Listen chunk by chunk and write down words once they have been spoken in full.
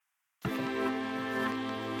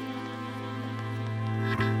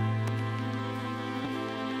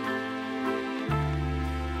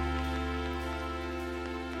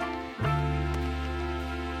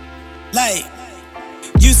Like,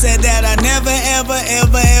 you said that I never,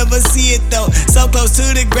 ever see it though. So close to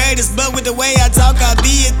the greatest, but with the way I talk, I'll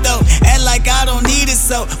be it though. Act like I don't need it,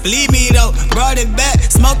 so believe me though. Brought it back,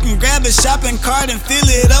 smoking, grab a shopping cart and fill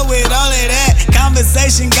it up with all of that.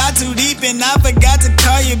 Conversation got too deep and I forgot to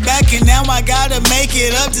call you back. And now I gotta make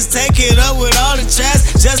it up, just take it up with all the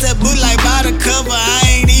trash. Just that book like by the cover,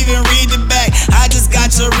 I ain't even read it back. I just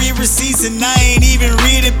got your receipts and I ain't even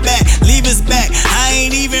read it back. Leave us back, I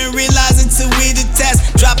ain't even realizing till we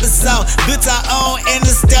detached. Drop us out, built our own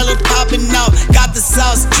interstellar popping out. Got the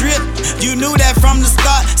sauce drip, you knew that from the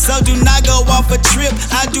start. So do not go off a trip.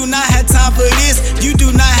 I do not have time for this, you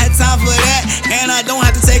do not have time for that. And I don't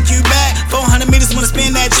have to take you back. 400 meters wanna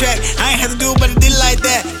spin that track. I ain't have to do it, but I did it like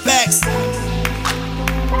that. Facts.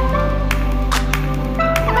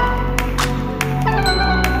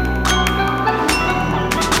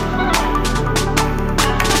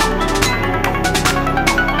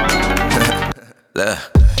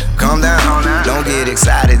 Calm down, don't get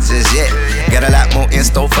excited just yet. Got a lot more in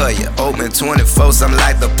store for you. Open 24, something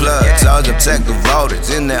like the plug. Charge up, check the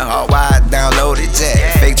voltage. In that hard wire, download it, yeah.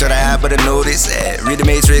 Fake try to hide, but I notice, yeah. Read the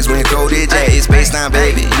matrix when coded, yeah. It's space time,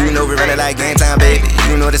 baby. You know we run it like game time, baby.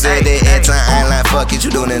 You know this every day, every time. I ain't like fuck it,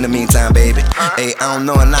 you doing in the meantime, baby. Hey, I don't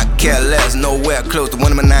know and I care less. Nowhere close to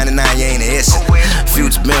one of my 99, you ain't an issue.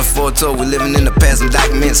 Future been foretold, we living in the past and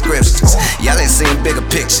document scriptures. Y'all ain't seen bigger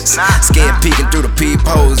pictures. Scared peeking through the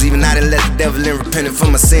peepholes. Even I didn't let the devil in, repenting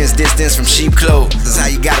for my sins. Distance from sheep clothes. That's how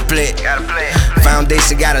you gotta play it.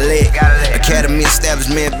 Foundation gotta lay it. Academy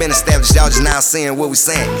establishment been established. Y'all just now seeing what we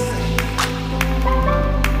saying.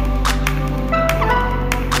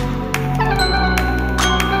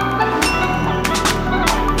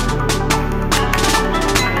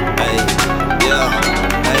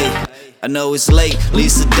 I know it's late, at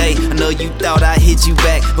least a day. I know you thought I hit you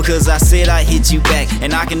back because I said I hit you back,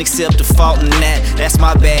 and I can accept the fault in that. That's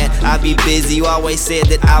my bad, I be busy. You always said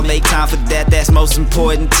that I'll make time for that. That's most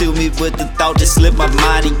important to me, but the thought just slipped my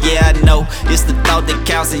mind. And yeah, I know it's the thought that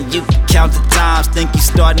counts, and you can count the times. Think you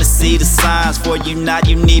starting to see the signs. For you not,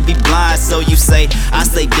 you need be blind. So you say, I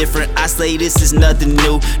say different, I say this is nothing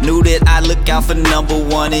new. Knew that I look out for number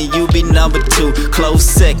one and you be number two. Close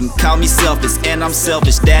second, call me selfish, and I'm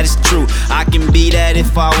selfish, that is true. I can be that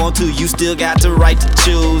if I want to, you still got the right to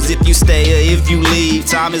choose. If you stay or if you leave,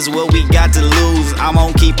 time is what we got to lose. I'm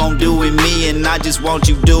gonna keep on doing me and I just want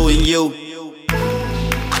you doing you.